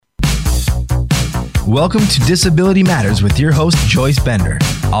Welcome to Disability Matters with your host, Joyce Bender.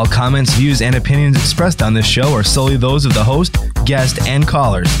 All comments, views, and opinions expressed on this show are solely those of the host, guest, and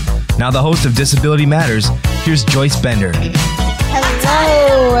callers. Now the host of Disability Matters, here's Joyce Bender.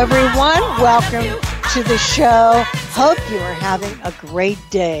 Hello, everyone. Welcome to the show. Hope you are having a great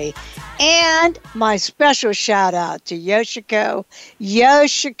day. And my special shout out to Yoshiko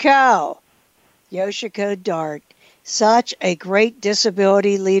Dart. Such a great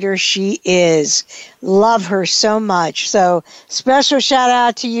disability leader she is. Love her so much. So special shout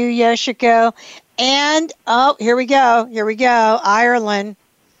out to you, Yoshiko. And, here we go. Ireland.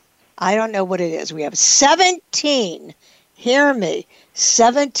 I don't know what it is. We have 17, hear me,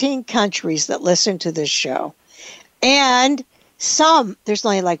 17 countries that listen to this show. And there's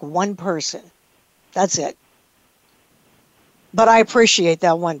only like one person. That's it. But I appreciate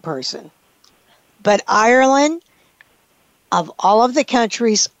that one person. But Ireland, of all of the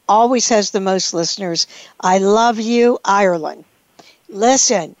countries, always has the most listeners. I love you, Ireland.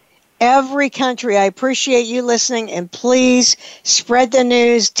 Listen, every country, I appreciate you listening, and please spread the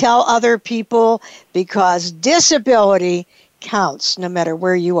news, tell other people, because disability counts no matter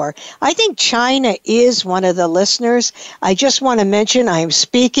where you are. I think China is one of the listeners. I just want to mention I am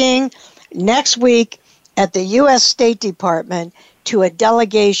speaking next week at the U.S. State Department to a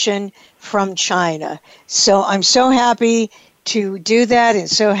delegation from China. So I'm so happy to do that and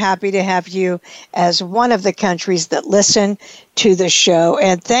so happy to have you as one of the countries that listen to the show.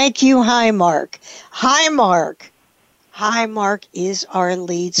 And thank you, Highmark. Highmark is our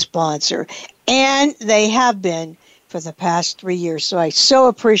lead sponsor, and they have been for the past 3 years. So I so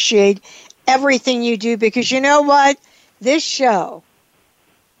appreciate everything you do, because you know what? This show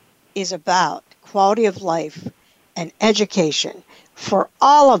is about quality of life and education for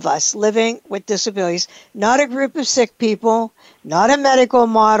all of us living with disabilities, not a group of sick people, not a medical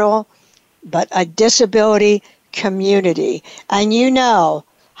model, but a disability community. And you know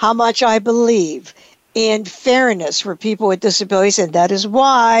how much I believe in fairness for people with disabilities, and that is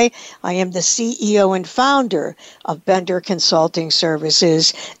why I am the CEO and founder of Bender Consulting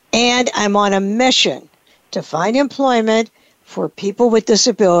Services, and I'm on a mission to find employment for people with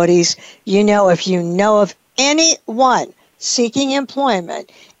disabilities. You know, if you know of anyone seeking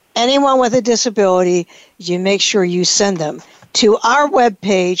employment, anyone with a disability, you make sure you send them to our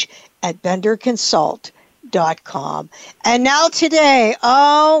webpage at benderconsult.com. And now today,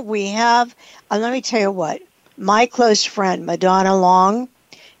 we have, let me tell you what, my close friend, Madonna Long,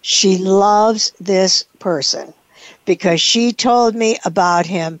 she loves this person because she told me about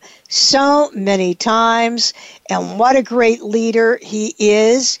him so many times and what a great leader he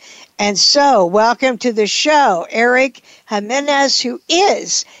is. And so, welcome to the show, Erik Jimenez, who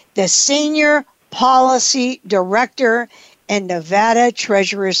is the Senior Policy Director in Nevada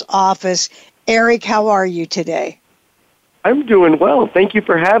Treasurer's Office. Erik, how are you today? I'm doing well. Thank you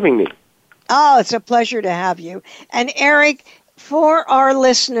for having me. Oh, it's a pleasure to have you. And Erik, for our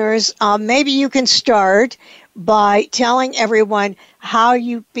listeners, maybe you can start by telling everyone how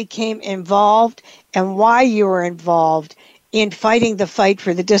you became involved and why you were involved in fighting the fight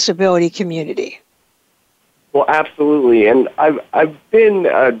for the disability community. Well, absolutely. And I've been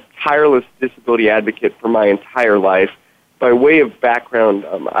a tireless disability advocate for my entire life. By way of background,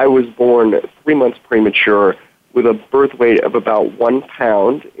 I was born 3 months premature with a birth weight of about 1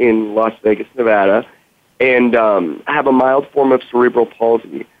 pound in Las Vegas, Nevada, and I have a mild form of cerebral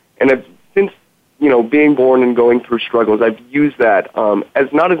palsy. And since being born and going through struggles, I've used that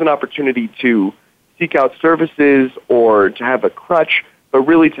as not as an opportunity to seek out services or to have a crutch, but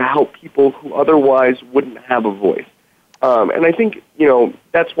really to help people who otherwise wouldn't have a voice. And I think,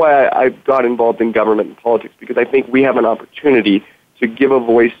 that's why I got involved in government and politics, because I think we have an opportunity to give a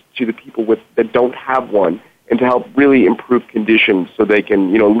voice to the people that don't have one and to help really improve conditions so they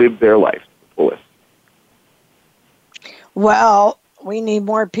can, live their life to the fullest. Well, we need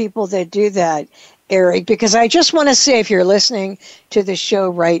more people that do that, Erik, because I just want to say, if you're listening to the show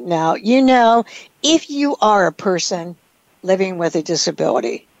right now, if you are a person living with a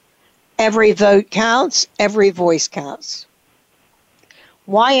disability, every vote counts, every voice counts.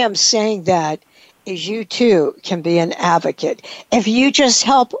 Why I'm saying that is you too can be an advocate. If you just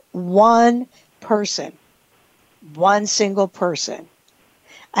help one person, one single person,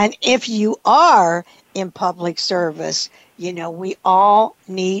 and if you are in public service, we all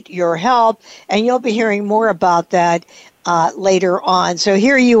need your help, and you'll be hearing more about that later on. So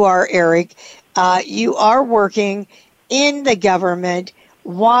here you are, Erik. You are working in the government.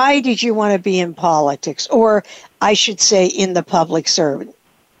 Why did you want to be in politics, or I should say in the public service?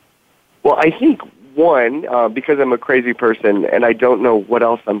 Well, I think, one, because I'm a crazy person and I don't know what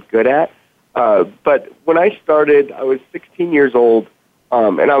else I'm good at, But when I started, I was 16 years old,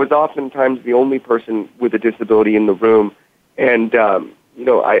 and I was oftentimes the only person with a disability in the room. And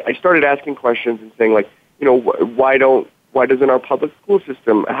I started asking questions and saying, like, why doesn't our public school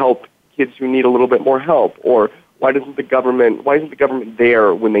system help kids who need a little bit more help? Or why isn't the government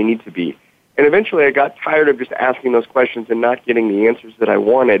there when they need to be? And eventually I got tired of just asking those questions and not getting the answers that I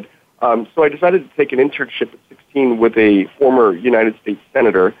wanted. So I decided to take an internship at 16 with a former United States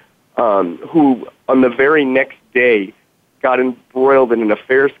senator who, on the very next day, got embroiled in an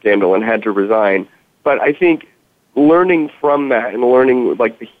affair scandal and had to resign. But I think learning from that and learning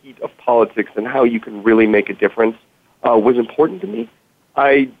like the heat of politics and how you can really make a difference was important to me.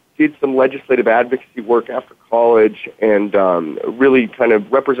 I did some legislative advocacy work after college and really kind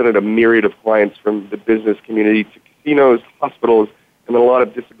of represented a myriad of clients from the business community to casinos, hospitals, and then a lot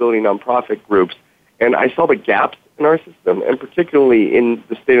of disability nonprofit groups. And I saw the gaps in our system, and particularly in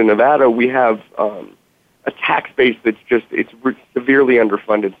the state of Nevada, we have a tax base that's it's severely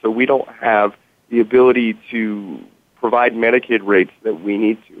underfunded. So we don't have the ability to provide Medicaid rates that we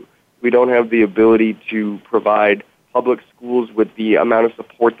need to. We don't have the ability to provide public schools with the amount of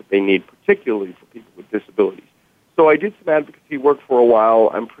support that they need, particularly for people with disabilities. So I did some advocacy work for a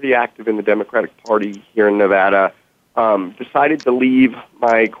while. I'm pretty active in the Democratic Party here in Nevada. Decided to leave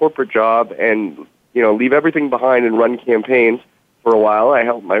my corporate job and leave everything behind and run campaigns for a while. I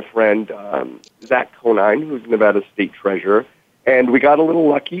helped my friend Zach Conine, who's Nevada's state treasurer, and we got a little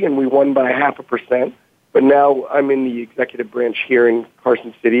lucky and we won by 0.5%. But now I'm in the executive branch here in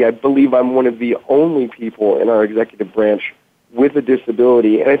Carson City. I believe I'm one of the only people in our executive branch with a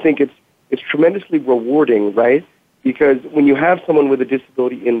disability, and I think it's tremendously rewarding, right? Because when you have someone with a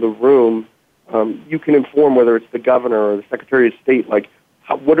disability in the room, you can inform whether it's the governor or the Secretary of State, like,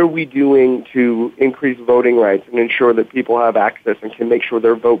 what are we doing to increase voting rights and ensure that people have access and can make sure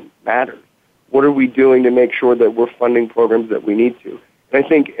their vote matters? What are we doing to make sure that we're funding programs that we need to? And I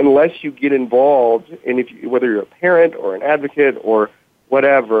think unless you get involved, and whether you're a parent or an advocate or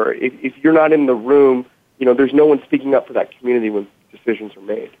whatever, if you're not in the room, there's no one speaking up for that community when decisions are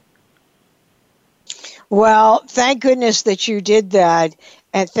made. Well, thank goodness that you did that.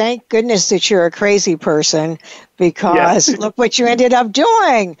 And thank goodness that you're a crazy person, because Look what you ended up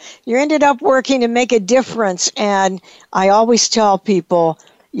doing. You ended up working to make a difference. And I always tell people,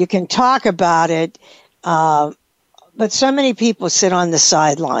 you can talk about it, but so many people sit on the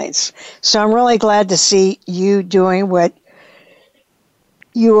sidelines. So I'm really glad to see you doing what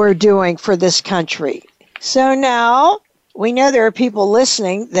you are doing for this country. So now we know there are people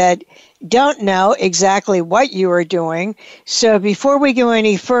listening that don't know exactly what you are doing. So before we go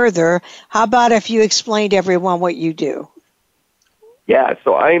any further, how about if you explain to everyone what you do? Yeah,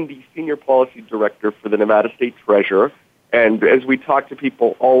 so I am the Senior Policy Director for the Nevada State Treasurer. And as we talk to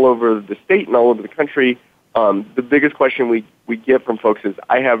people all over the state and all over the country, the biggest question we get from folks is,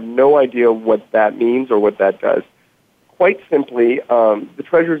 I have no idea what that means or what that does. Quite simply, the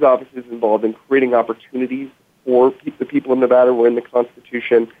Treasurer's Office is involved in creating opportunities for the people of Nevada. We're in the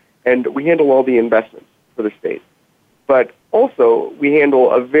Constitution, and we handle all the investments for the state. But also, we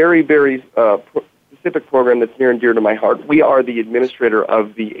handle a very, very specific program that's near and dear to my heart. We are the administrator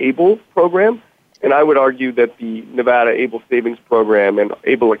of the ABLE program, and I would argue that the Nevada ABLE Savings Program and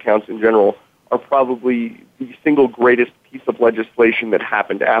ABLE accounts in general are probably the single greatest piece of legislation that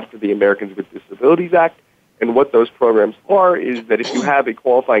happened after the Americans with Disabilities Act. And what those programs are is that if you have a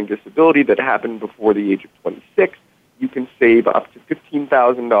qualifying disability that happened before the age of 26, you can save up to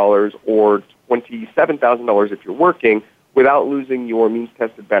 $15,000 or $27,000 if you're working without losing your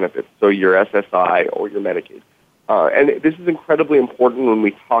means-tested benefits, so your SSI or your Medicaid. And this is incredibly important when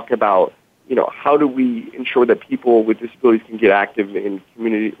we talk about, how do we ensure that people with disabilities can get active in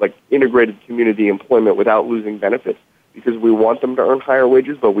community, like integrated community employment without losing benefits, because we want them to earn higher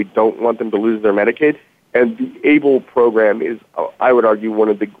wages, but we don't want them to lose their Medicaid. And the ABLE program is, I would argue, one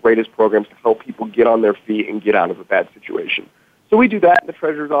of the greatest programs to help people get on their feet and get out of a bad situation. So we do that in the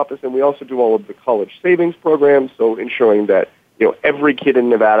Treasurer's Office, and we also do all of the college savings programs, so ensuring that every kid in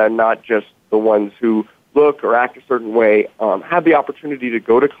Nevada, not just the ones who look or act a certain way, have the opportunity to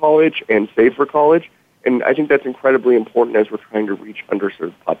go to college and save for college. And I think that's incredibly important as we're trying to reach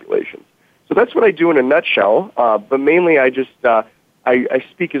underserved populations. So that's what I do in a nutshell, but mainly I just I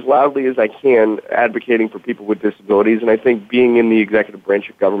speak as loudly as I can advocating for people with disabilities, and I think being in the executive branch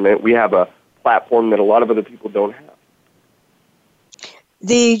of government, we have a platform that a lot of other people don't have.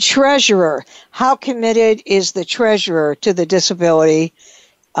 The treasurer, how committed is the treasurer to the disability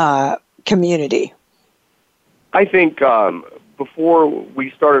community? I think before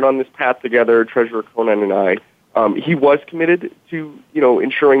we started on this path together, Treasurer Conan and I, He was committed to,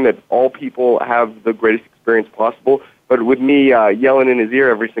 ensuring that all people have the greatest experience possible. But with me yelling in his ear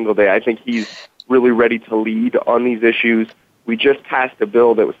every single day, I think he's really ready to lead on these issues. We just passed a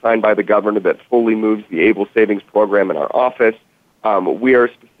bill that was signed by the governor that fully moves the ABLE Savings Program in our office. We are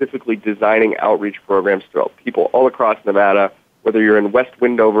specifically designing outreach programs to help people all across Nevada, whether you're in West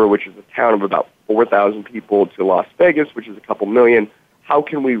Windover, which is a town of about 4,000 people, to Las Vegas, which is a couple million. How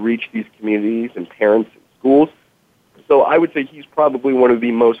can we reach these communities and parents and schools? So I would say he's probably one of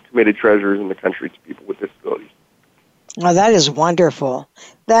the most committed treasurers in the country to people with disabilities. Oh, that is wonderful.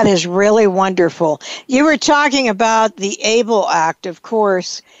 That is really wonderful. You were talking about the ABLE Act. Of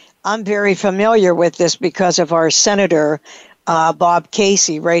course, I'm very familiar with this because of our Senator, Bob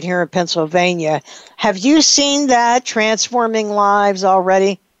Casey, right here in Pennsylvania. Have you seen that transforming lives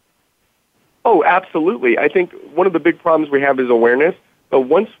already? Oh, absolutely. I think one of the big problems we have is awareness. But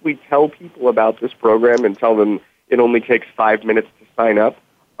once we tell people about this program and tell them it only takes 5 minutes to sign up,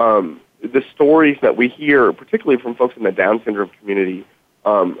 the stories that we hear, particularly from folks in the Down syndrome community,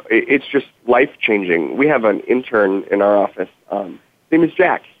 it's just life-changing. We have an intern in our office. His name is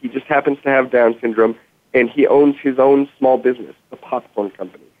Jack. He just happens to have Down syndrome, and he owns his own small business, the popcorn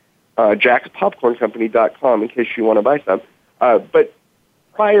company, jackspopcorncompany.com, in case you want to buy some. But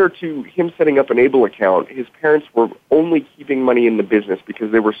prior to him setting up an ABLE account, his parents were only keeping money in the business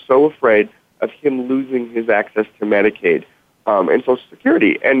because they were so afraid of him losing his access to Medicaid and Social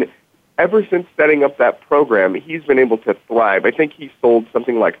Security. And ever since setting up that program, he's been able to thrive. I think he sold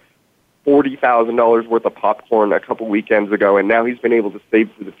something like $40,000 worth of popcorn a couple weekends ago, and now he's been able to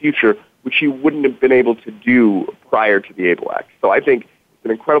save for the future, which he wouldn't have been able to do prior to the ABLE Act. So I think it's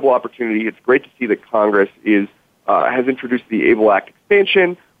an incredible opportunity. It's great to see that Congress has introduced the ABLE Act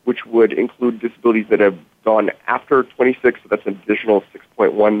expansion, which would include disabilities that have gone after 26, so that's an additional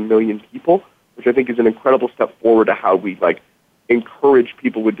 6.1 million people, which I think is an incredible step forward to how we encourage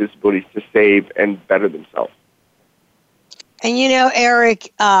people with disabilities to save and better themselves. And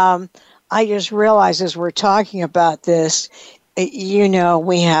Erik, I just realized as we're talking about this,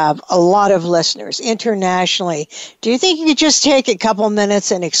 we have a lot of listeners internationally. Do you think you could just take a couple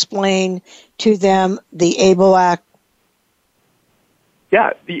minutes and explain to them the ABLE Act?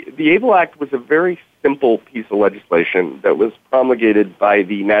 Yeah, the ABLE Act was a very simple piece of legislation that was promulgated by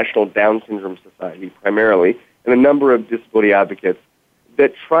the National Down Syndrome Society primarily, and a number of disability advocates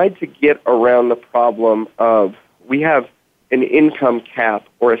that tried to get around the problem of we have an income cap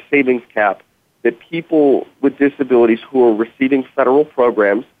or a savings cap that people with disabilities who are receiving federal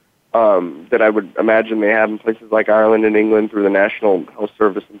programs that I would imagine they have in places like Ireland and England through the National Health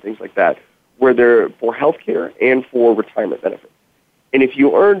Service and things like that, where they're for health care and for retirement benefits. And if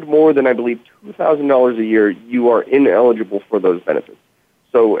you earned more than, I believe, $2,000 a year, you are ineligible for those benefits.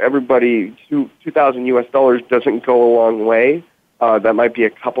 So everybody, $2,000 US doesn't go a long way. That might be a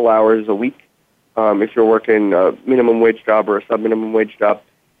couple hours a week if you're working a minimum wage job or a sub-minimum wage job.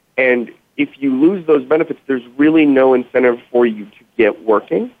 And if you lose those benefits, there's really no incentive for you to get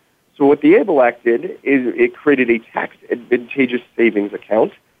working. So what the ABLE Act did is it created a tax-advantageous savings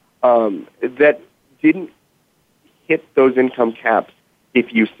account that didn't hit those income caps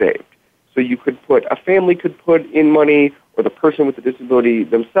if you saved. So a family could put in money, or the person with the disability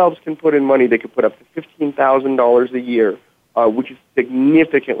themselves can put in money. They could put up to $15,000 a year, which is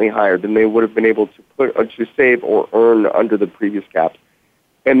significantly higher than they would have been able to save or earn under the previous caps.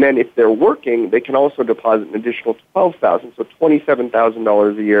 And then if they're working, they can also deposit an additional $12,000, so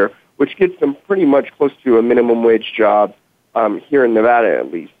 $27,000 a year, which gets them pretty much close to a minimum wage job here in Nevada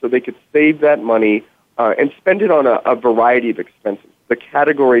at least. So they could save that money and spend it on a variety of expenses. The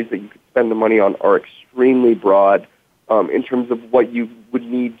categories that you could spend the money on are extremely broad in terms of what you would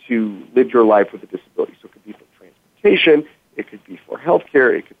need to live your life with a disability. So it could be for transportation, it could be for health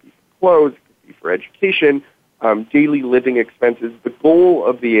care, it could be for clothes, it could be for education, daily living expenses. The goal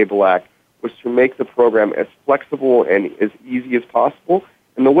of the ABLE Act was to make the program as flexible and as easy as possible.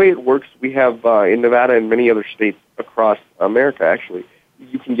 And the way it works, we have in Nevada and many other states across America, actually,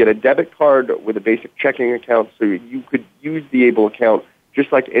 you can get a debit card with a basic checking account, so you could use the ABLE account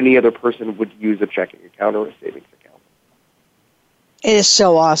just like any other person would use a checking account or a savings account. It is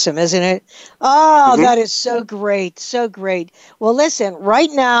so awesome, isn't it? Oh, That is so great, so great. Well, listen, right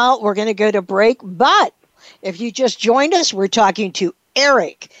now we're going to go to break, but if you just joined us, we're talking to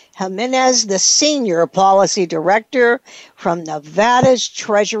Erik Jimenez, the Senior Policy Director from Nevada's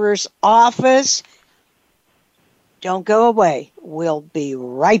Treasurer's Office. Don't go away. We'll be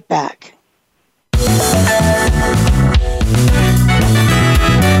right back.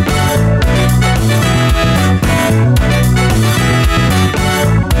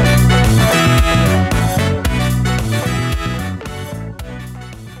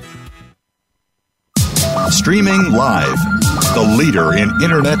 Streaming live. The leader in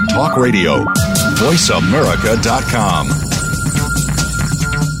Internet talk radio. VoiceAmerica.com.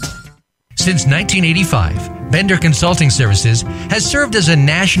 Since 1985, Bender Consulting Services has served as a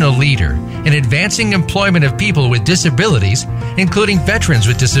national leader in advancing employment of people with disabilities, including veterans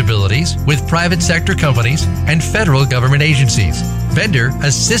with disabilities, with private sector companies and federal government agencies. Bender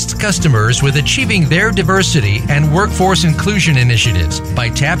assists customers with achieving their diversity and workforce inclusion initiatives by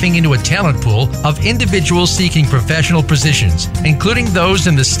tapping into a talent pool of individuals seeking professional positions, including those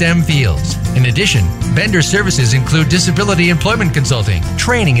in the STEM fields. In addition, Bender services include disability employment consulting,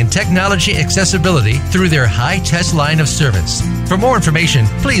 training and technology accessibility through their high-test line of service. For more information,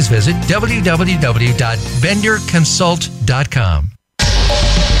 please visit www.benderconsult.com.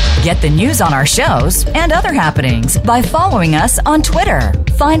 Get the news on our shows and other happenings by following us on Twitter.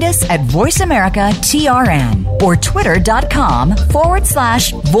 Find us at VoiceAmericaTRN or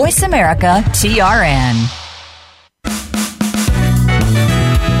twitter.com/VoiceAmericaTRN.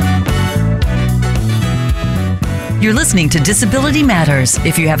 You're listening to Disability Matters.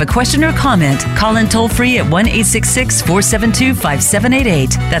 If you have a question or comment, call in toll-free at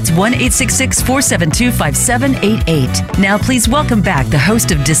 1-866-472-5788. That's 1-866-472-5788. Now please welcome back the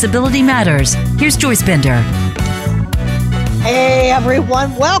host of Disability Matters. Here's Joyce Bender. Hey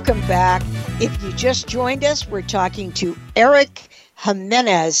everyone, welcome back. If you just joined us, we're talking to Erik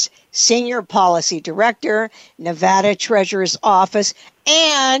Jimenez, Senior Policy Director, Nevada Treasurer's Office,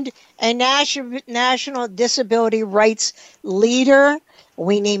 and a national disability rights leader.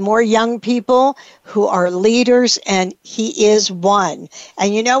 We need more young people who are leaders, and he is one.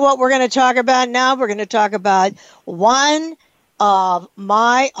 And you know what we're going to talk about now? We're going to talk about one of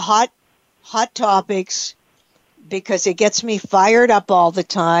my hot topics, because it gets me fired up all the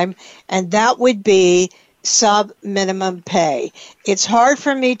time, and that would be sub-minimum pay. It's hard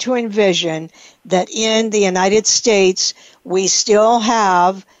for me to envision that in the United States we still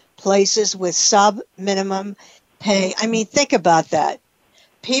have places with sub-minimum pay. I mean, think about that.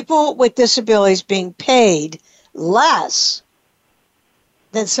 People with disabilities being paid less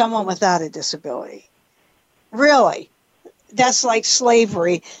than someone without a disability. Really, that's like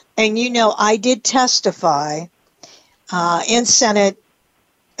slavery. And you know, I did testify in Senate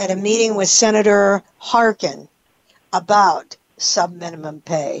at a meeting with Senator Harkin about sub-minimum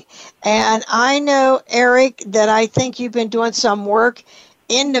pay. And I know, Erik, that I think you've been doing some work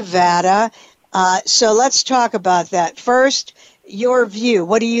in Nevada. So let's talk about that. First, your view.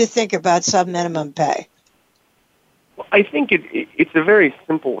 What do you think about sub-minimum pay? Well, I think it's a very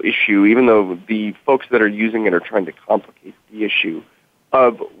simple issue, even though the folks that are using it are trying to complicate the issue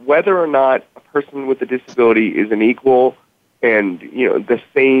of whether or not a person with a disability is an equal and, you know, the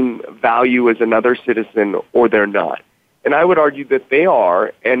same value as another citizen, or they're not. And I would argue that they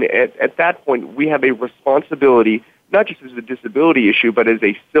are, and at that point, we have a responsibility, not just as a disability issue, but as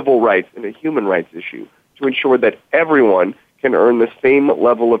a civil rights and a human rights issue, to ensure that everyone can earn the same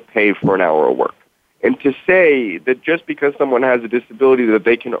level of pay for an hour of work. And to say that just because someone has a disability that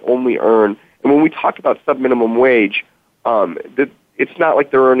they can only earn, and when we talk about sub-minimum wage, that it's not like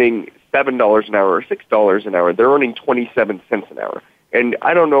they're earning $7 an hour or $6 an hour. They're earning 27 cents an hour. And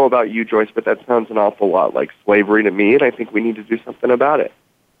I don't know about you, Joyce, but that sounds an awful lot like slavery to me, and I think we need to do something about it.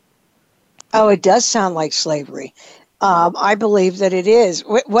 Oh, it does sound like slavery. I believe that it is.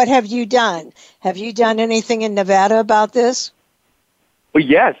 What have you done? Have you done anything in Nevada about this? Well,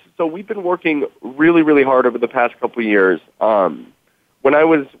 yes. So we've been working really, really hard over the past couple of years. When I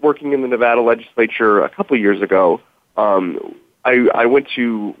was working in the Nevada legislature a couple of years ago, I went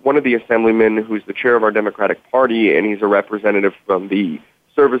to one of the assemblymen who's the chair of our Democratic Party, and he's a representative from the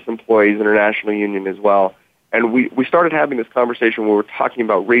Service Employees International Union as well. And we started having this conversation where we're talking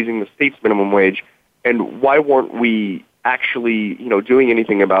about raising the state's minimum wage, and why weren't we actually, doing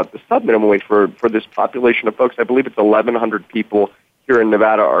anything about the sub-minimum wage for this population of folks? I believe it's 1,100 people here in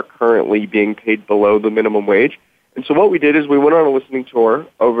Nevada are currently being paid below the minimum wage. And so what we did is we went on a listening tour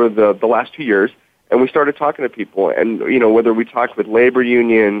over the last 2 years, and we started talking to people. And, whether we talked with labor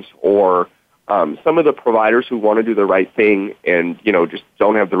unions or some of the providers who want to do the right thing and, just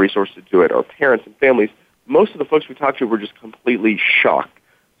don't have the resources to do it, or parents and families, most of the folks we talked to were just completely shocked.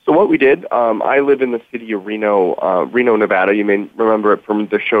 So what we did, I live in the city of Reno, Nevada. You may remember it from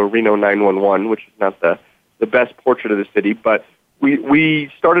the show Reno 911, which is not the best portrait of the city, but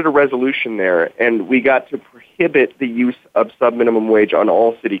we started a resolution there, and we got to prohibit the use of sub-minimum wage on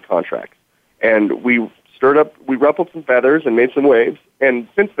all city contracts. And we ruffled some feathers and made some waves, and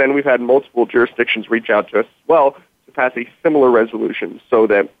since then we've had multiple jurisdictions reach out to us as well to pass a similar resolution, so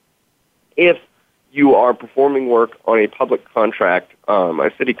that if you are performing work on a public contract,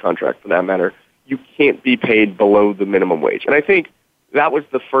 a city contract for that matter, you can't be paid below the minimum wage. And I think that was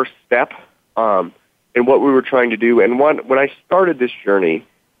the first step in what we were trying to do. And when I started this journey,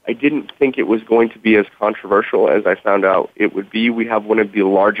 I didn't think it was going to be as controversial as I found out it would be. We have one of the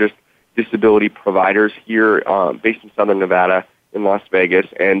largest disability providers here based in Southern Nevada in Las Vegas,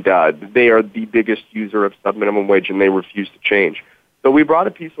 and they are the biggest user of sub-minimum wage, and they refuse to change. So we brought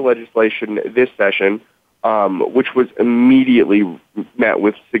a piece of legislation this session, which was immediately met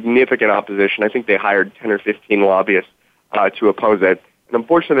with significant opposition. I think they hired 10 or 15 lobbyists to oppose it. And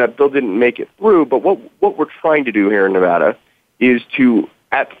unfortunately, that bill didn't make it through. But what we're trying to do here in Nevada is to,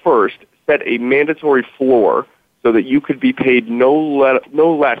 at first, set a mandatory floor so that you could be paid no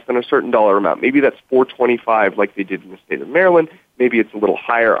less than a certain dollar amount. Maybe that's $4.25 like they did in the state of Maryland. Maybe it's a little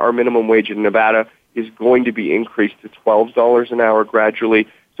higher. Our minimum wage in Nevada is going to be increased to $12 an hour gradually.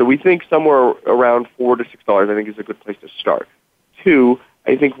 So we think somewhere around $4 to $6 I think is a good place to start. 2,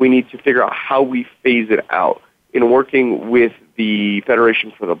 I think we need to figure out how we phase it out. In working with the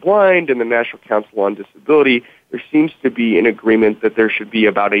Federation for the Blind and the National Council on Disability, there seems to be an agreement that there should be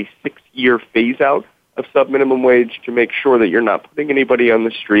about a 6-year phase-out of sub-minimum wage to make sure that you're not putting anybody on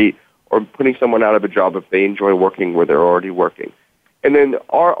the street or putting someone out of a job if they enjoy working where they're already working. And then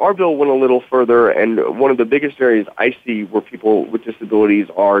our bill went a little further, and one of the biggest areas I see where people with disabilities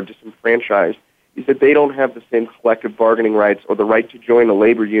are disenfranchised is that they don't have the same collective bargaining rights or the right to join a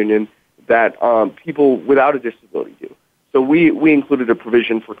labor union that people without a disability do. So we included a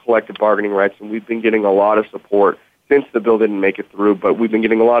provision for collective bargaining rights, and we've been getting a lot of support since the bill didn't make it through, but we've been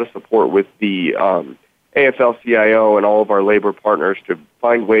getting a lot of support with the AFL-CIO and all of our labor partners to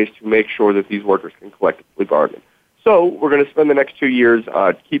find ways to make sure that these workers can collectively bargain. So we're going to spend the next 2 years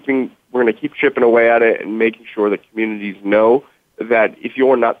we're going to keep chipping away at it and making sure that communities know that if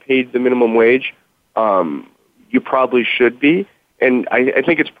you're not paid the minimum wage, you probably should be. And I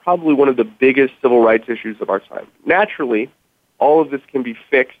think it's probably one of the biggest civil rights issues of our time. Naturally, all of this can be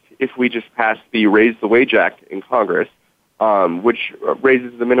fixed if we just pass the Raise the Wage Act in Congress, which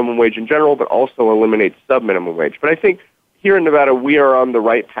raises the minimum wage in general, but also eliminates sub-minimum wage. But I think here in Nevada, we are on the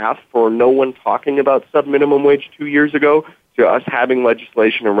right path for no one talking about sub-minimum wage 2 years ago to us having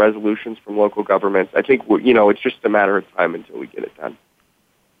legislation and resolutions from local governments. I think, it's just a matter of time until we get it done.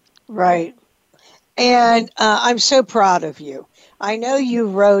 Right. And I'm so proud of you. I know you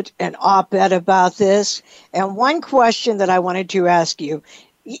wrote an op-ed about this, and one question that I wanted to ask you,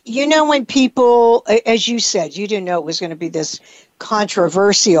 when people, as you said, you didn't know it was going to be this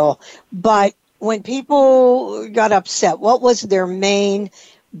controversial, but when people got upset, what was their main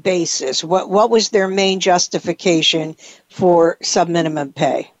basis? What was their main justification for sub-minimum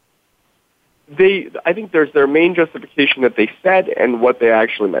pay? I think there's their main justification that they said and what they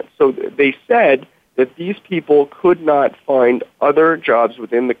actually meant. So they said that these people could not find other jobs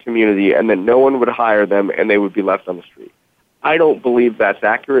within the community and that no one would hire them and they would be left on the street. I don't believe that's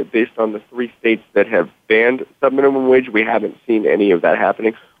accurate based on the 3 states that have banned sub-minimum wage. We haven't seen any of that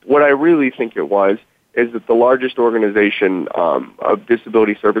happening. What I really think it was is that the largest organization of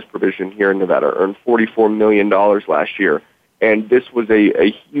disability service provision here in Nevada earned $44 million last year, and this was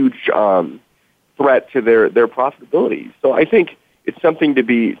a huge threat to their profitability. So I think it's something to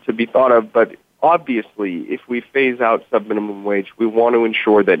be thought of, but obviously, if we phase out sub-minimum wage, we want to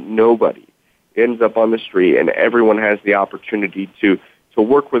ensure that nobody ends up on the street and everyone has the opportunity to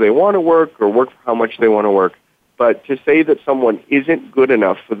work where they want to work or work for how much they want to work. But to say that someone isn't good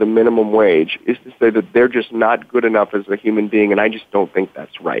enough for the minimum wage is to say that they're just not good enough as a human being, and I just don't think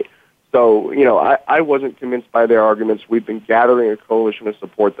that's right. So, I wasn't convinced by their arguments. We've been gathering a coalition of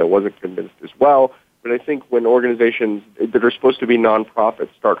support that wasn't convinced as well. But I think when organizations that are supposed to be nonprofits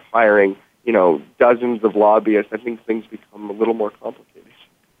start hiring dozens of lobbyists, I think things become a little more complicated.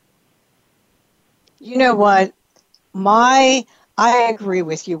 You know what? I agree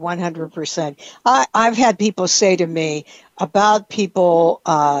with you 100%. I've had people say to me about people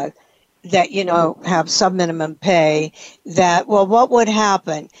that, have sub-minimum pay that, well, what would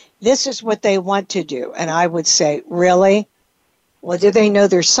happen? This is what they want to do. And I would say, really? Well, do they know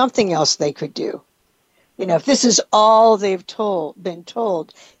there's something else they could do? If this is all they've been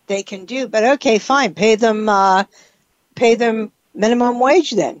told they can do, but okay, fine, pay them minimum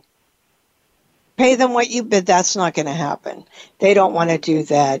wage then. Pay them but that's not going to happen. They don't want to do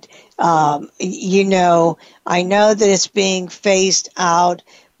that. I know that it's being phased out,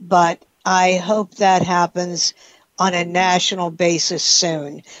 but I hope that happens on a national basis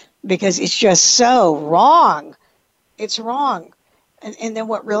soon because it's just so wrong. It's wrong. And then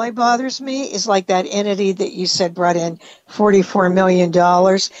what really bothers me is like that entity that you said brought in $44 million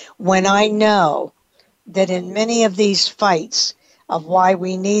when I know that in many of these fights, of why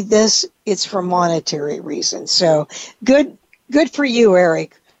we need this, it's for monetary reasons. So good for you,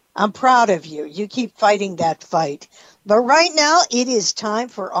 Erik. I'm proud of you. You keep fighting that fight. But right now, it is time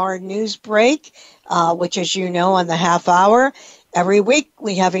for our news break, which, as you know, on the half hour, every week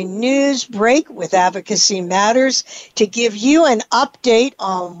we have a news break with Advocacy Matters to give you an update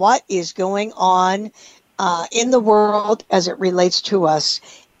on what is going on in the world as it relates to us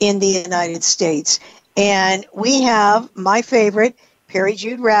in the United States. And we have my favorite, Perry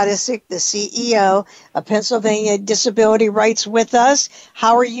Jude Radisick, the CEO of Pennsylvania Disability Rights, with us.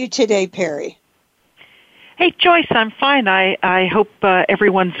 How are you today, Perry? Hey, Joyce, I'm fine. I hope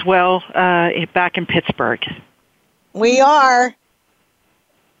everyone's well back in Pittsburgh. We are.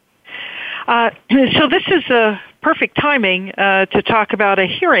 So this is perfect timing to talk about a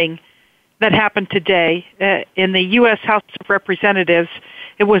hearing that happened today in the U.S. House of Representatives.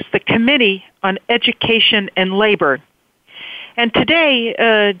 It was the Committee on Education and Labor. And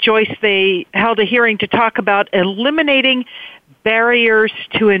today, Joyce, they held a hearing to talk about eliminating barriers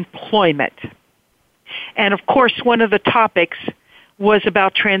to employment. And, of course, one of the topics was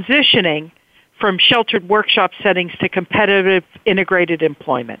about transitioning from sheltered workshop settings to competitive integrated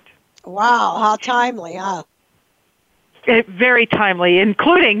employment. Wow, how timely, huh? Very timely,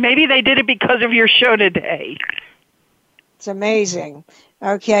 including maybe they did it because of your show today. It's amazing.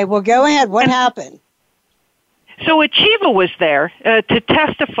 Okay, well, go ahead. What happened? So Achieva was there to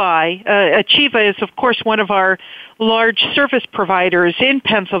testify. Achieva is, of course, one of our large service providers in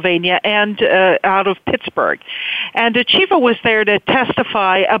Pennsylvania and out of Pittsburgh. And Achieva was there to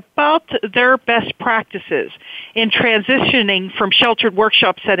testify about their best practices in transitioning from sheltered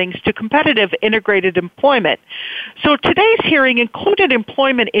workshop settings to competitive integrated employment. So today's hearing included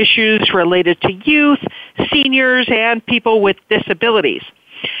employment issues related to youth, seniors, and people with disabilities.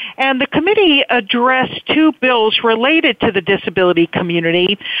 And the committee addressed two bills related to the disability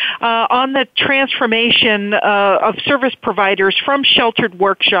community on the transformation of service providers from sheltered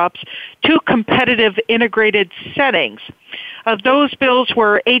workshops to competitive integrated settings. Those bills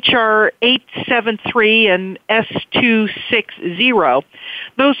were H.R. 873 and S260.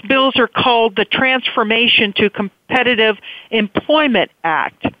 Those bills are called the Transformation to Competitive Employment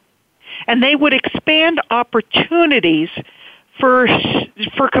Act. And they would expand opportunities for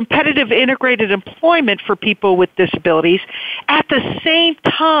competitive integrated employment for people with disabilities, at the same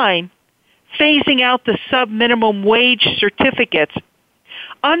time phasing out the sub-minimum wage certificates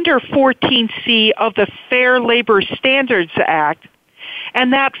under 14C of the Fair Labor Standards Act,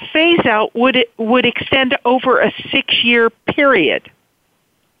 and that phase-out would extend over a 6-year period.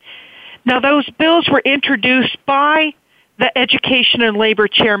 Now, those bills were introduced by the Education and Labor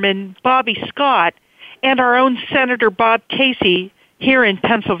Chairman, Bobby Scott, and our own Senator Bob Casey here in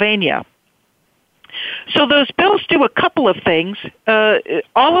Pennsylvania. So those bills do a couple of things.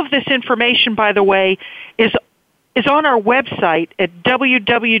 All of this information, by the way, is on our website at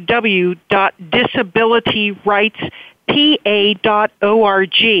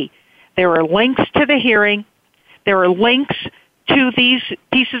www.disabilityrightspa.org. There are links to the hearing. There are links to these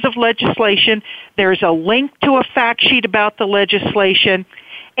pieces of legislation. There's a link to a fact sheet about the legislation.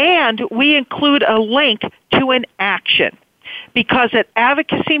 And we include a link to an action, because at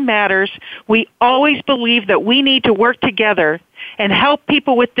Advocacy Matters, we always believe that we need to work together and help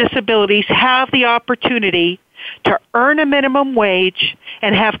people with disabilities have the opportunity to earn a minimum wage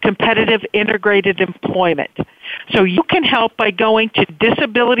and have competitive integrated employment. So you can help by going to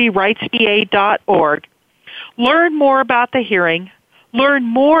disabilityrightspa.org, learn more about the hearing, learn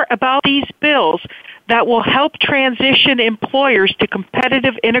more about these bills that will help transition employers to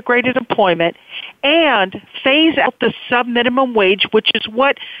competitive integrated employment and phase out the sub-minimum wage, which is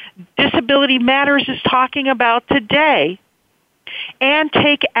what Disability Matters is talking about today, and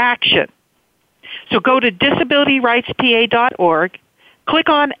take action. So go to disabilityrightspa.org, click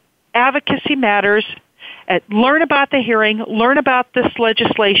on Advocacy Matters, learn about the hearing, learn about this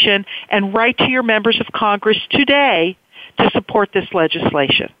legislation, and write to your members of Congress today to support this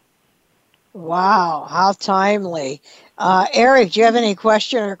legislation. Wow, how timely. Erik, do you have any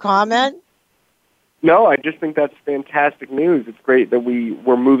question or comment? No, I just think that's fantastic news. It's great that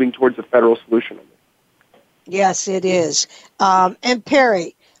we're moving towards a federal solution on this. Yes, it is. And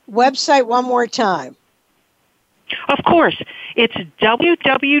Perry, website one more time. Of course. It's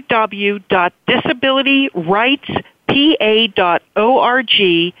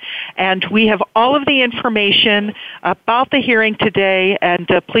www.disabilityrightspa.org, and we have all of the information about the hearing today, and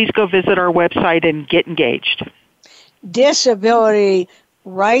please go visit our website and get engaged. Disability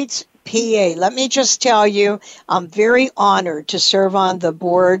Rights PA. Let me just tell you, I'm very honored to serve on the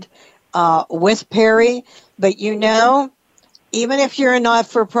board with Perry, but you know, even if you're a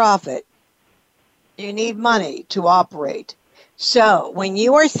not-for-profit, you need money to operate. So when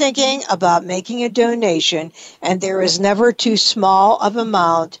you are thinking about making a donation, and there is never too small of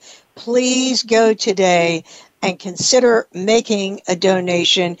amount, please go today and consider making a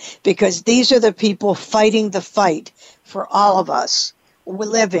donation, because these are the people fighting the fight for all of us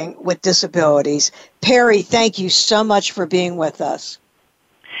living with disabilities. Perry, thank you so much for being with us.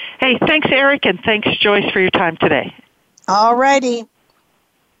 Hey, thanks, Erik, and thanks, Joyce, for your time today. All righty.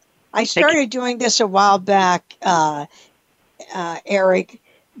 I started doing this a while back, Erik,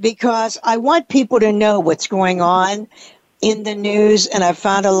 because I want people to know what's going on in the news, and I've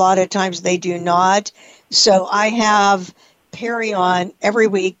found a lot of times they do not. So I have Perry on every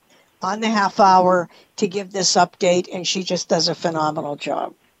week on the half hour to give this update, and she just does a phenomenal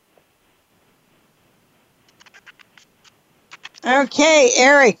job. Okay,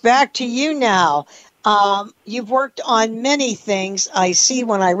 Erik, back to you now. You've worked on many things, I see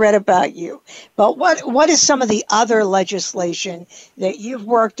when I read about you, but what is some of the other legislation that you've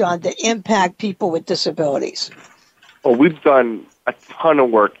worked on that impact people with disabilities? Well, we've done a ton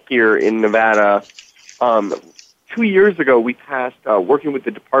of work here in Nevada. 2 years ago, we passed, working with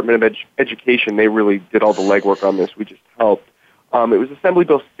the Department of Education, they really did all the legwork on this. We just helped. It was Assembly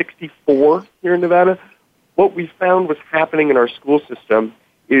Bill 64 here in Nevada. What we found was happening in our school system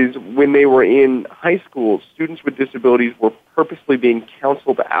is when they were in high school, students with disabilities were purposely being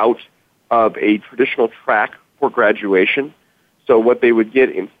counseled out of a traditional track for graduation. So what they would get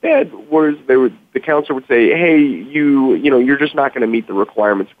instead was the counselor would say, hey, you're just not going to meet the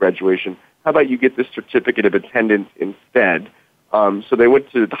requirements of graduation. How about you get this certificate of attendance instead? So they went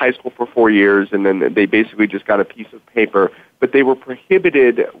to high school for 4 years, and then they basically just got a piece of paper. But they were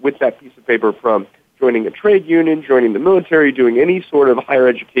prohibited with that piece of paper from joining a trade union, joining the military, doing any sort of higher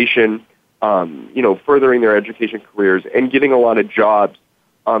education, furthering their education careers, and getting a lot of jobs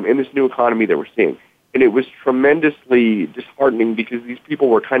in this new economy that we're seeing. And it was tremendously disheartening because these people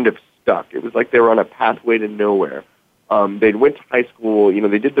were kind of stuck. It was like they were on a pathway to nowhere. They went to high school,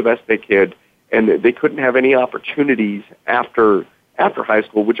 they did the best they could, and they couldn't have any opportunities after high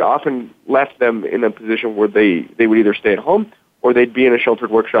school, which often left them in a position where they would either stay at home or they'd be in a sheltered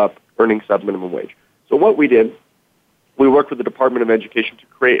workshop earning sub-minimum wage. So what we did, we worked with the Department of Education to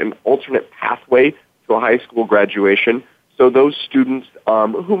create an alternate pathway to a high school graduation. So those students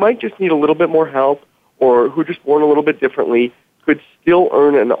who might just need a little bit more help or who just born a little bit differently could still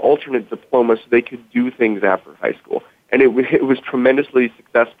earn an alternate diploma so they could do things after high school. And it was tremendously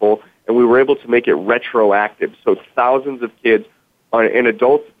successful, and we were able to make it retroactive. So thousands of kids and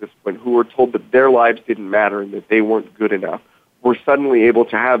adults at this point who were told that their lives didn't matter and that they weren't good enough were suddenly able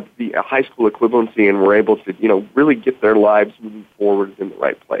to have the high school equivalency and were able to, really get their lives moving forward in the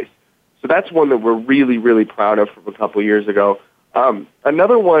right place. So that's one that we're really, really proud of from a couple of years ago.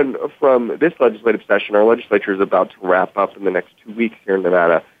 Another one from this legislative session, our legislature is about to wrap up in the next 2 weeks here in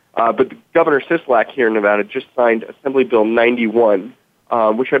Nevada. But Governor Sisolak here in Nevada just signed Assembly Bill 91,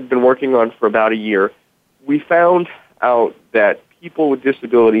 which I've been working on for about a year. We found out that people with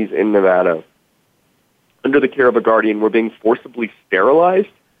disabilities in Nevada, under the care of a guardian, were being forcibly sterilized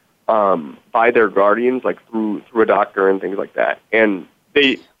by their guardians, like through a doctor and things like that. And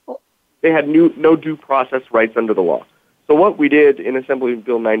they had no due process rights under the law. So what we did in Assembly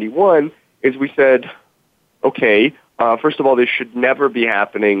Bill 91 is we said, okay, first of all, this should never be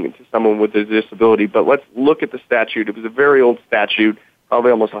happening to someone with a disability, but let's look at the statute. It was a very old statute,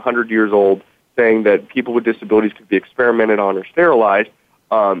 probably almost 100 years old, saying that people with disabilities could be experimented on or sterilized,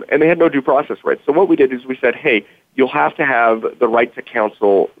 and they had no due process rights. So what we did is we said, hey, you'll have to have the right to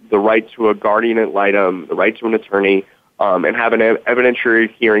counsel, the right to a guardian ad litem, the right to an attorney, and have an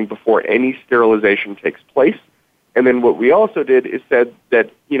evidentiary hearing before any sterilization takes place. And then what we also did is said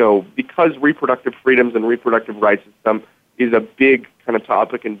that, because reproductive freedoms and reproductive rights is a big kind of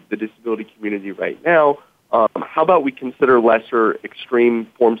topic in the disability community right now, how about we consider lesser extreme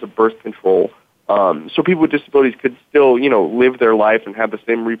forms of birth control so people with disabilities could still, live their life and have the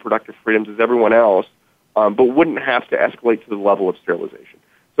same reproductive freedoms as everyone else, but wouldn't have to escalate to the level of sterilization.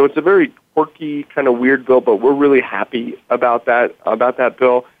 So it's a very quirky, kind of weird bill, but we're really happy about that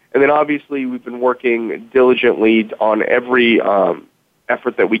bill. And then obviously we've been working diligently on every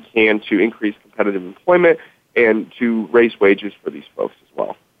effort that we can to increase competitive employment and to raise wages for these folks as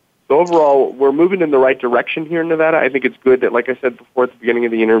well. So overall, we're moving in the right direction here in Nevada. I think it's good that, like I said before at the beginning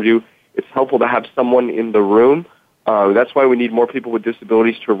of the interview, it's helpful to have someone in the room. That's why we need more people with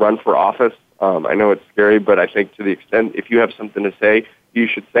disabilities to run for office. I know it's scary, but I think to the extent if you have something to say, you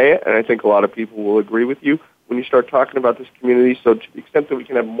should say it, and I think a lot of people will agree with you when you start talking about this community. So to the extent that we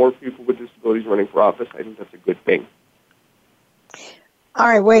can have more people with disabilities running for office, I think that's a good thing. All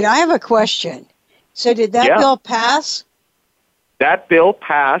right, wait, I have a question. So did that bill pass? That bill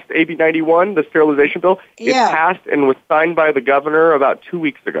passed, AB 91, the sterilization bill. Yeah. It passed and was signed by the governor about 2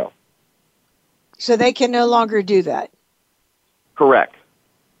 weeks ago. So they can no longer do that? Correct.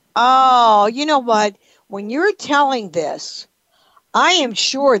 Oh, you know what? When you're telling this, I am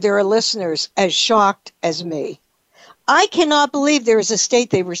sure there are listeners as shocked as me. I cannot believe there is a state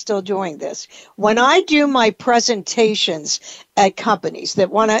they were still doing this. When I do my presentations at companies that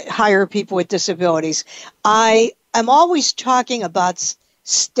want to hire people with disabilities, I am always talking about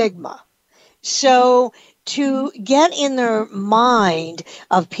stigma. So to get in the mind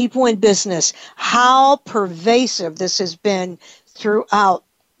of people in business how pervasive this has been throughout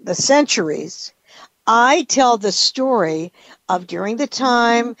the centuries, I tell the story of during the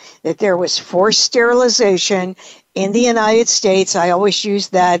time that there was forced sterilization in the United States. I always use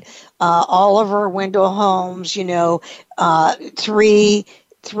that Oliver Wendell Holmes, three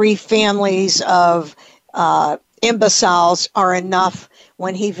families of imbeciles are enough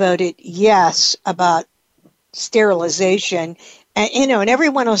when he voted yes about sterilization. And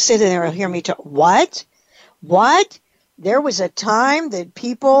everyone will sit there and hear me talk. What? There was a time that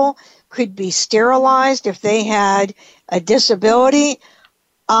people could be sterilized if they had a disability.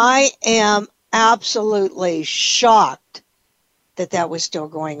 I am absolutely shocked that was still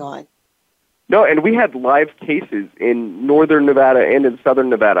going on. No, and we had live cases in northern Nevada and in southern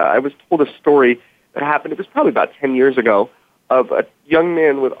Nevada. I was told a story that happened, it was probably about 10 years ago, of a young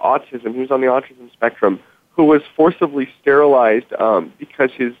man with autism, he was on the autism spectrum, who was forcibly sterilized because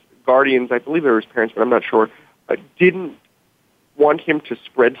his guardians, I believe they were his parents, but I'm not sure, didn't want him to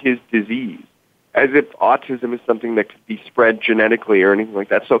spread his disease, as if autism is something that could be spread genetically or anything like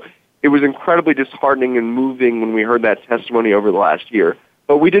that. So it was incredibly disheartening and moving when we heard that testimony over the last year.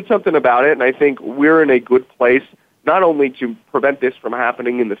 But we did something about it, and I think we're in a good place not only to prevent this from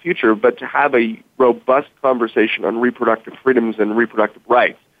happening in the future, but to have a robust conversation on reproductive freedoms and reproductive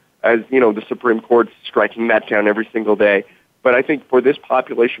rights, as, the Supreme Court's striking that down every single day. But I think for this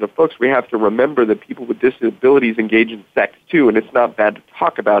population of folks, we have to remember that people with disabilities engage in sex too, and it's not bad to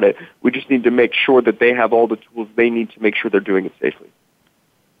talk about it. We just need to make sure that they have all the tools they need to make sure they're doing it safely.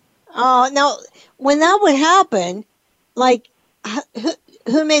 Now, when that would happen,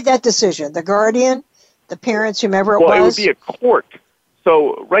 who made that decision? The guardian, the parents, whomever it was? Well, it would be a court.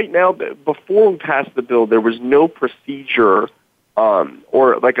 So right now, before we passed the bill, there was no procedure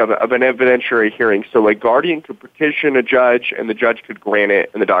or of an evidentiary hearing. So a guardian could petition a judge, and the judge could grant it,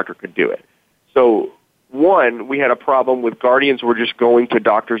 and the doctor could do it. So, one, we had a problem with guardians were just going to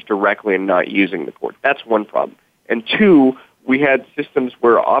doctors directly and not using the court. That's one problem. And two, we had systems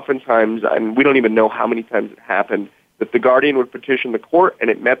where oftentimes, and we don't even know how many times it happened, that the guardian would petition the court,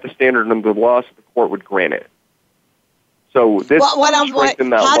 and it met the standard under the law, so the court would grant it. So this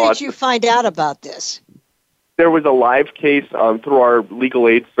strengthened that law. How did you find out about this? There was a live case through our legal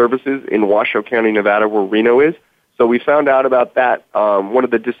aid services in Washoe County, Nevada, where Reno is. So we found out about that. One of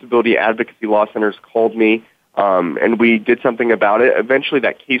the disability advocacy law centers called me, and we did something about it. Eventually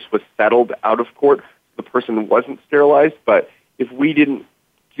that case was settled out of court. The person wasn't sterilized, but if we didn't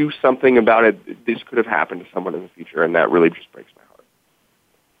do something about it, this could have happened to someone in the future, and that really just breaks my heart.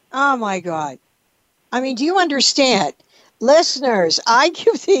 Oh, my God. I mean, do you understand? Listeners, I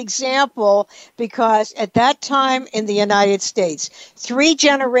give the example because at that time in the United States, 3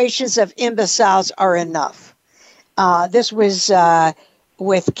 generations of imbeciles are enough. This was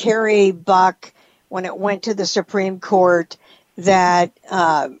with Carrie Buck when it went to the Supreme Court that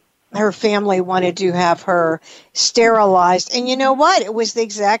her family wanted to have her sterilized. And you know what? It was the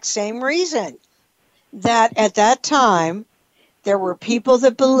exact same reason that at that time there were people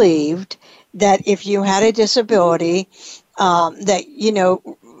that believed that if you had a disability, that,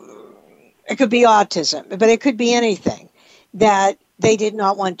 it could be autism, but it could be anything, that they did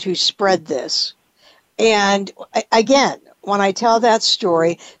not want to spread this. And again, when I tell that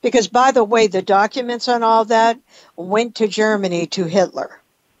story, because by the way, the documents on all that went to Germany to Hitler.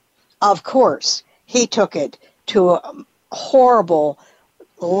 Of course, he took it to a horrible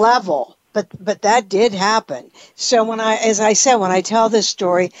level, but that did happen. So as I said, when I tell this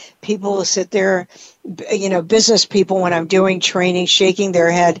story, people will sit there, business people, when I'm doing training, shaking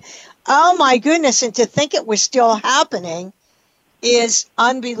their head. Oh my goodness. And to think it was still happening is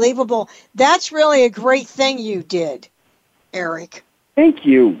unbelievable. That's really a great thing you did, Erik. Thank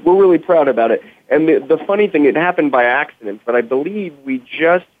you. We're really proud about it. And the funny thing, it happened by accident, but I believe we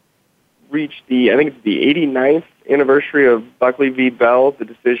just reached the 89th anniversary of Buckley v. Bell, the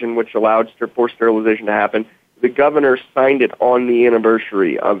decision which allowed forced sterilization to happen. the governor signed it on the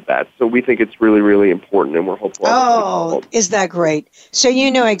anniversary of that. So we think it's really, really important, and we're hopeful. Oh, is that great? So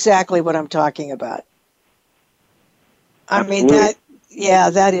you know exactly what I'm talking about. I mean, that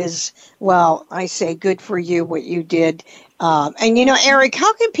is, well, I say good for you, what you did. And, Erik,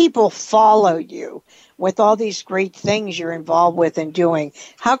 how can people follow you with all these great things you're involved with and doing?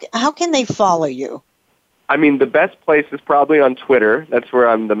 How can they follow you? I mean, the best place is probably on Twitter. That's where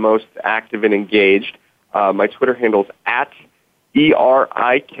I'm the most active and engaged. My Twitter handle is at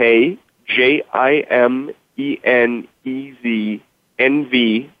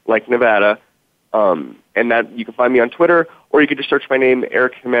ErikJimenezNV, like Nevada. And that you can find me on Twitter, or you can just search my name,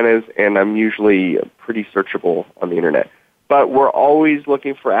 Erik Jimenez, and I'm usually pretty searchable on the internet. But we're always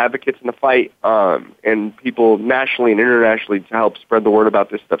looking for advocates in the fight, and people nationally and internationally to help spread the word about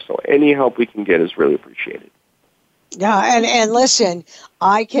this stuff. So any help we can get is really appreciated. Yeah, and listen,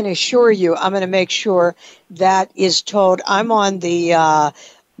 I can assure you, I'm going to make sure that is told. I'm on the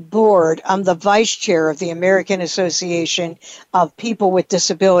board. I'm the vice chair of the American Association of People with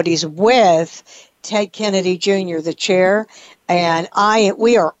Disabilities with Ted Kennedy Jr., the chair, and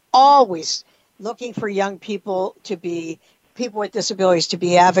we are always looking for young people with disabilities to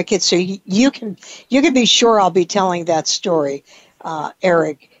be advocates. So you can be sure I'll be telling that story,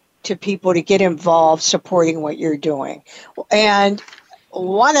 Erik, to people to get involved supporting what you're doing. And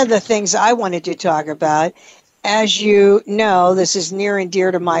one of the things I wanted to talk about, as you know, this is near and dear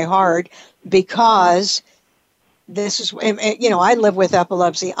to my heart because this is, I live with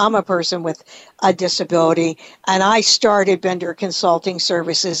epilepsy. I'm a person with a disability, and I started Bender Consulting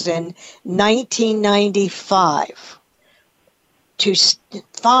Services in 1995 to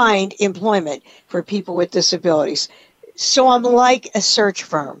find employment for people with disabilities. So I'm like a search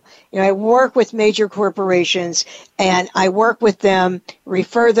firm. I work with major corporations, and I work with them,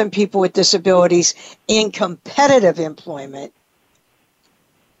 refer them people with disabilities in competitive employment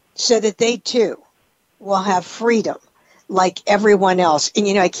so that they too will have freedom like everyone else. And,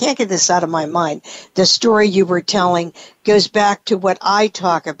 I can't get this out of my mind. The story you were telling goes back to what I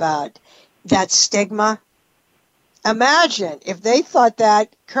talk about, that stigma. Imagine if they thought that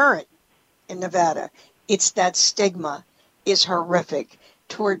current in Nevada, it's that stigma is horrific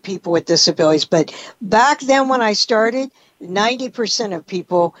toward people with disabilities. But back then when I started, 90% of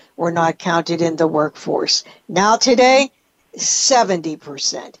people were not counted in the workforce. Now today,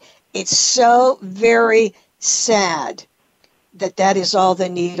 70%. It's so very sad that is all the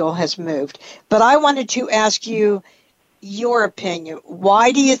needle has moved. But I wanted to ask you your opinion.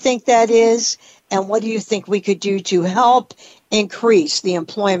 Why do you think that is? And what do you think we could do to help increase the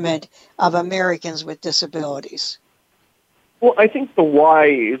employment of Americans with disabilities? Well, I think the why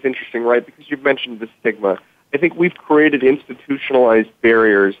is interesting, right? Because you've mentioned the stigma. I think we've created institutionalized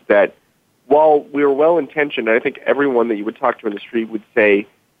barriers that, while we're well-intentioned, I think everyone that you would talk to in the street would say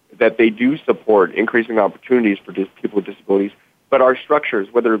that they do support increasing opportunities for people with disabilities, but our structures,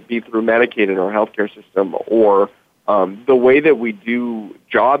 whether it be through Medicaid in our healthcare system or the way that we do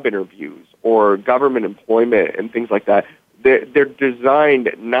job interviews or government employment and things like that, they're designed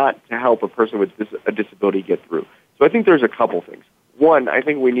not to help a person with a disability get through. So I think there's a couple things. One, I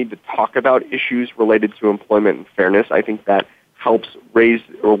think we need to talk about issues related to employment and fairness. I think that helps raise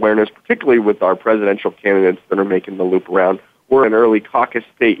awareness, particularly with our presidential candidates that are making the loop around. We're an early caucus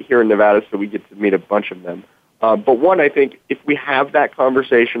state here in Nevada, so we get to meet a bunch of them. But one, I think if we have that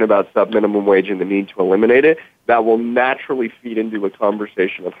conversation about sub-minimum wage and the need to eliminate it, that will naturally feed into a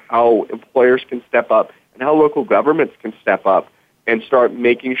conversation of how employers can step up and how local governments can step up and start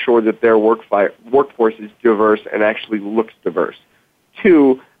making sure that their workforce is diverse and actually looks diverse.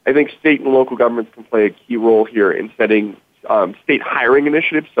 Two, I think state and local governments can play a key role here in setting state hiring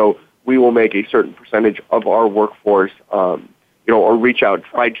initiatives. So we will make a certain percentage of our workforce, or reach out,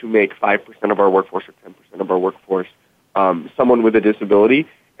 try to make 5% of our workforce or 10% of our workforce someone with a disability,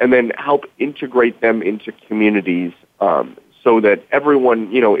 and then help integrate them into communities so that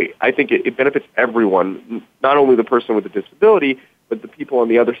everyone, I think it benefits everyone, not only the person with a disability, but the people on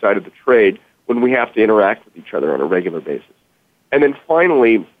the other side of the trade when we have to interact with each other on a regular basis. And then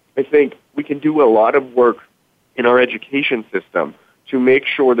finally, I think we can do a lot of work in our education system to make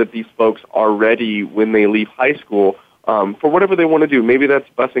sure that these folks are ready when they leave high school for whatever they want to do. Maybe that's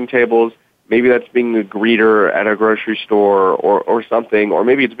bussing tables, maybe that's being a greeter at a grocery store or something, or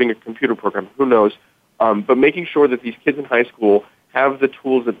maybe it's being a computer programmer, who knows. But making sure that these kids in high school have the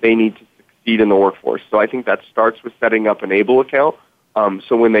tools that they need to succeed in the workforce. So I think that starts with setting up an ABLE account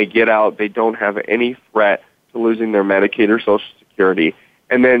so when they get out, they don't have any threat to losing their Medicaid or Social Security.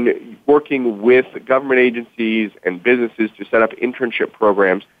 And then working with government agencies and businesses to set up internship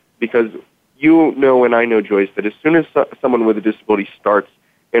programs, because you know and I know, Joyce, that as soon as someone with a disability starts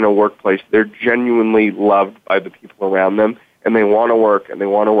in a workplace, they're genuinely loved by the people around them, and they want to work, and they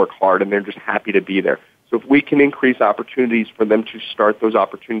want to work hard, and they're just happy to be there. So if we can increase opportunities for them to start those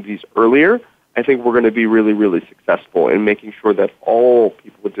opportunities earlier, I think we're going to be really, really successful in making sure that all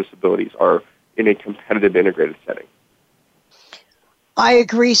people with disabilities are in a competitive, integrated setting. I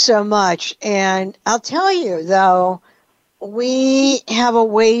agree so much. And I'll tell you, though, we have a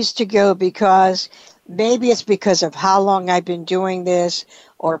ways to go because maybe it's because of how long I've been doing this,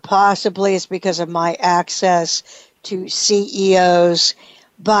 or possibly it's because of my access to CEOs.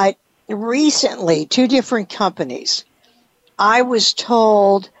 But recently, 2 different companies, I was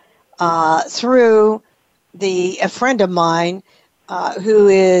told through a friend of mine who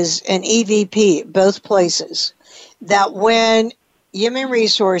is an EVP at both places, that when Human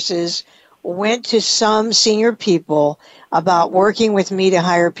Resources went to some senior people about working with me to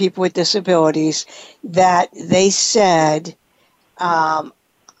hire people with disabilities, that they said,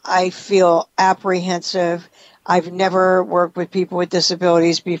 I feel apprehensive. I've never worked with people with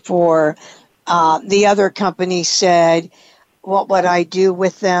disabilities before. The other company said, what would I do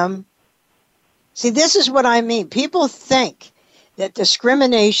with them? See, this is what I mean. People think that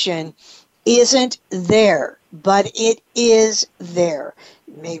discrimination isn't there, but it is there.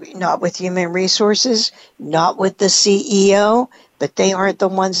 Maybe not with Human Resources, not with the CEO, but they aren't the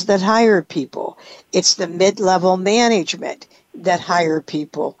ones that hire people. It's the mid-level management that hire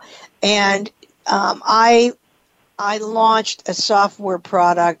people. And I launched a software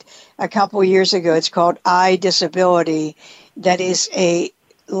product a couple years ago. It's called iDisability. That is a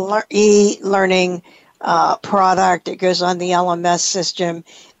e-learning product. It goes on the LMS system,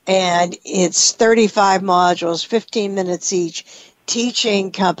 and it's 35 modules, 15 minutes each,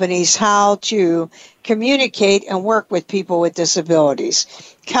 teaching companies how to communicate and work with people with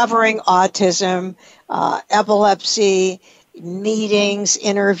disabilities, covering autism, epilepsy, meetings,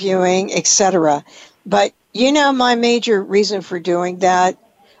 interviewing, etc. But my major reason for doing that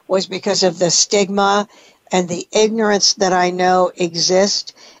was because of the stigma and the ignorance that I know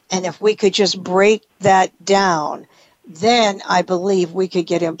exists. And if we could just break that down, then I believe we could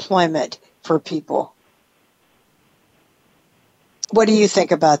get employment for people. What do you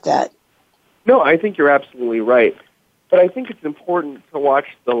think about that? No, I think you're absolutely right. But I think it's important to watch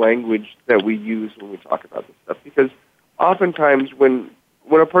the language that we use when we talk about this stuff, because oftentimes when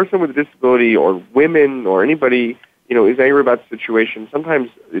a person with a disability or women or anybody, is angry about the situation, sometimes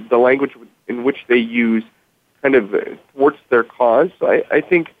the language in which they use kind of thwarts their cause. So I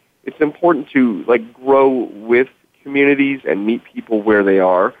think it's important to grow with communities and meet people where they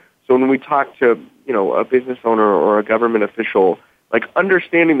are. So when we talk to, a business owner or a government official,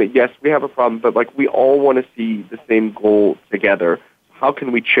 understanding that, yes, we have a problem, but we all want to see the same goal together. How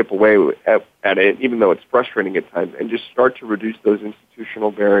can we chip away at it, even though it's frustrating at times, and just start to reduce those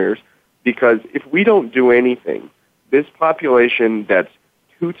institutional barriers? Because if we don't do anything, this population that's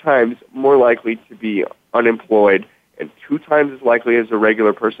 2 times more likely to be unemployed and 2 times as likely as a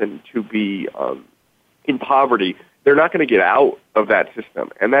regular person to be in poverty, they're not going to get out of that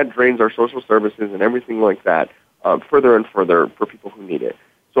system. And that drains our social services and everything like that further and further for people who need it.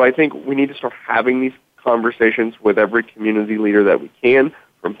 So I think we need to start having these conversations with every community leader that we can,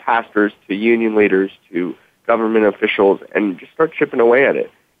 from pastors to union leaders to government officials, and just start chipping away at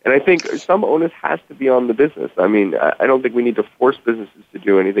it. And I think some onus has to be on the business. I mean, I don't think we need to force businesses to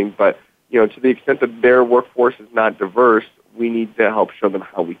do anything, but to the extent that their workforce is not diverse, we need to help show them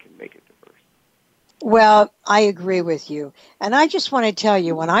how we can make it diverse. Well, I agree with you. And I just want to tell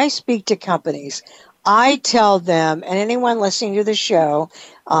you, when I speak to companies, I tell them, and anyone listening to the show,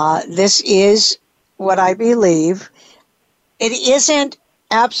 this is what I believe. It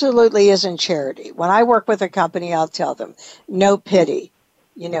absolutely isn't charity. When I work with a company, I'll tell them, no pity.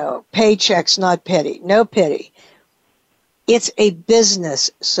 Paychecks, not pity. No pity. It's a business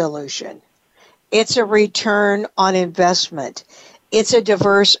solution. It's a return on investment. It's a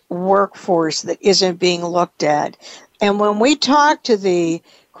diverse workforce that isn't being looked at. And when we talk to the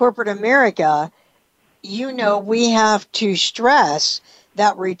corporate America, we have to stress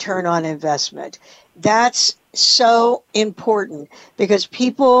that return on investment. That's so important, because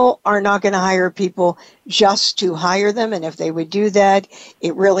people are not going to hire people just to hire them. And if they would do that,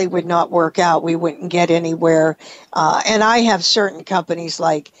 it really would not work out. We wouldn't get anywhere. And I have certain companies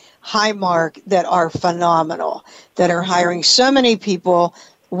like Highmark that are phenomenal, that are hiring so many people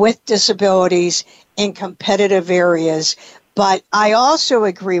with disabilities in competitive areas. But I also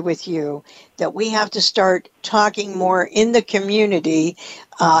agree with you that we have to start talking more in the community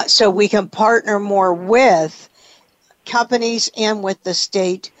so we can partner more with companies and with the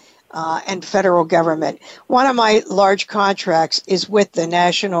state and federal government. One of my large contracts is with the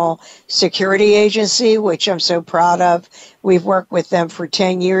National Security Agency, which I'm so proud of. We've worked with them for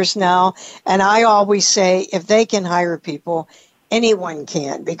 10 years now. And I always say, if they can hire people, anyone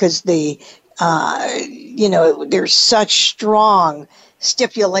can, because there's such strong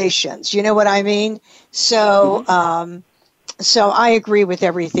stipulations. You know what I mean? So, so I agree with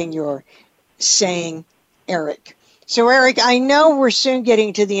everything you're saying, Erik. So, Erik, I know we're soon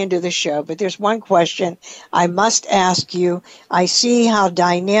getting to the end of the show, but there's one question I must ask you. I see how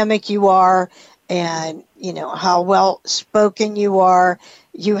dynamic you are and, how well spoken you are.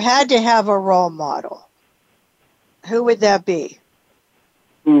 You had to have a role model. Who would that be?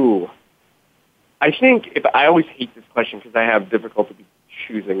 Ooh. I think I always hate this question because I have difficulty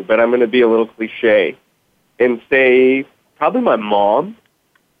choosing, but I'm going to be a little cliche and say probably my mom,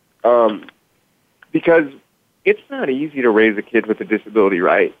 because it's not easy to raise a kid with a disability,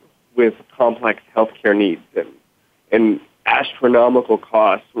 right? With complex healthcare needs and astronomical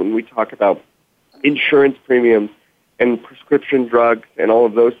costs when we talk about insurance premiums and prescription drugs and all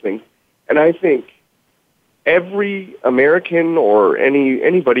of those things. And I think every American or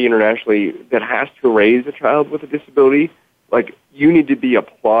anybody internationally that has to raise a child with a disability, like, you need to be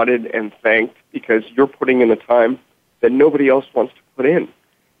applauded and thanked because you're putting in the time that nobody else wants to put in.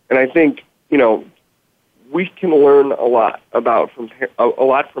 And I think, we can learn a lot from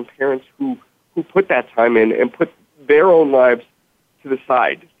parents who put that time in and put their own lives to the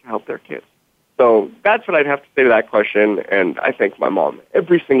side to help their kids. So that's what I'd have to say to that question, and I thank my mom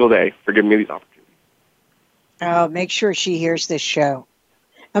every single day for giving me these opportunities. Oh, make sure she hears this show.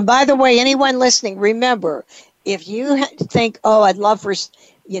 And by the way, anyone listening, remember, if you think, I'd love for,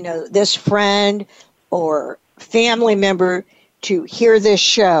 this friend or family member to hear this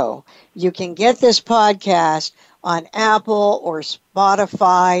show, you can get this podcast on Apple or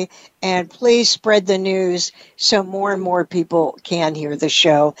Spotify, and please spread the news so more and more people can hear the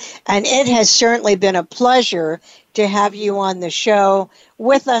show. And it has certainly been a pleasure to have you on the show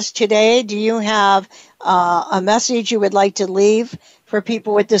with us today. Do you have a message you would like to leave for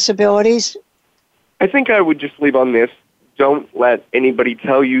people with disabilities? I think I would just leave on this. Don't let anybody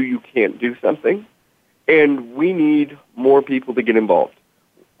tell you can't do something. And we need more people to get involved,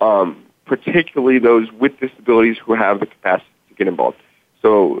 particularly those with disabilities who have the capacity to get involved.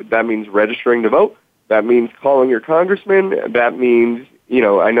 So that means registering to vote. That means calling your congressman. That means,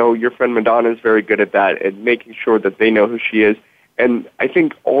 I know your friend Madonna is very good at that, at making sure that they know who she is. And I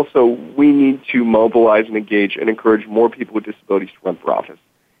think also we need to mobilize and engage and encourage more people with disabilities to run for office.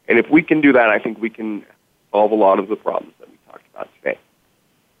 And if we can do that, I think we can solve a lot of the problems that we talked about today.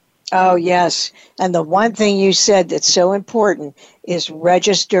 Oh, yes. And the one thing you said that's so important is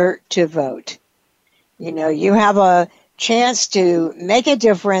register to vote. You have a chance to make a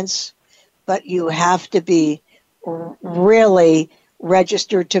difference, but you have to be really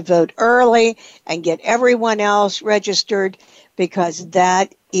registered to vote early and get everyone else registered, because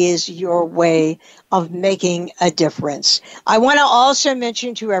that is your way of making a difference. I want to also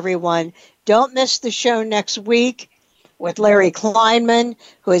mention to everyone, don't miss the show next week with Larry Kleinman,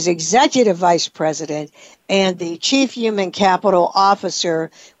 who is Executive Vice President and the Chief Human Capital Officer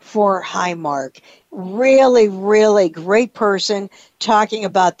for Highmark. Really, really great person talking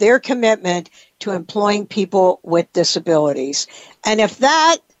about their commitment to employing people with disabilities. And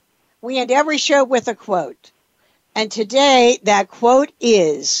we end every show with a quote. And today, that quote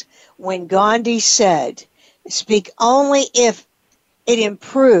is when Gandhi said, "Speak only if it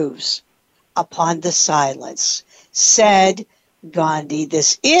improves upon the silence," said Gandhi.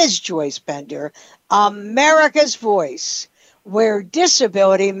 This is Joyce Bender, America's Voice, where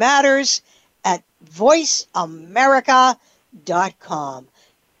disability matters, at voiceamerica.com.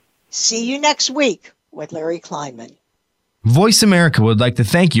 See you next week with Larry Kleinman. Voice America would like to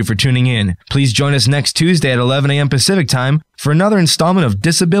thank you for tuning in. Please join us next Tuesday at 11 a.m. Pacific Time for another installment of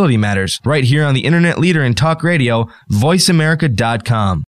Disability Matters, right here on the internet leader in talk radio, voiceamerica.com.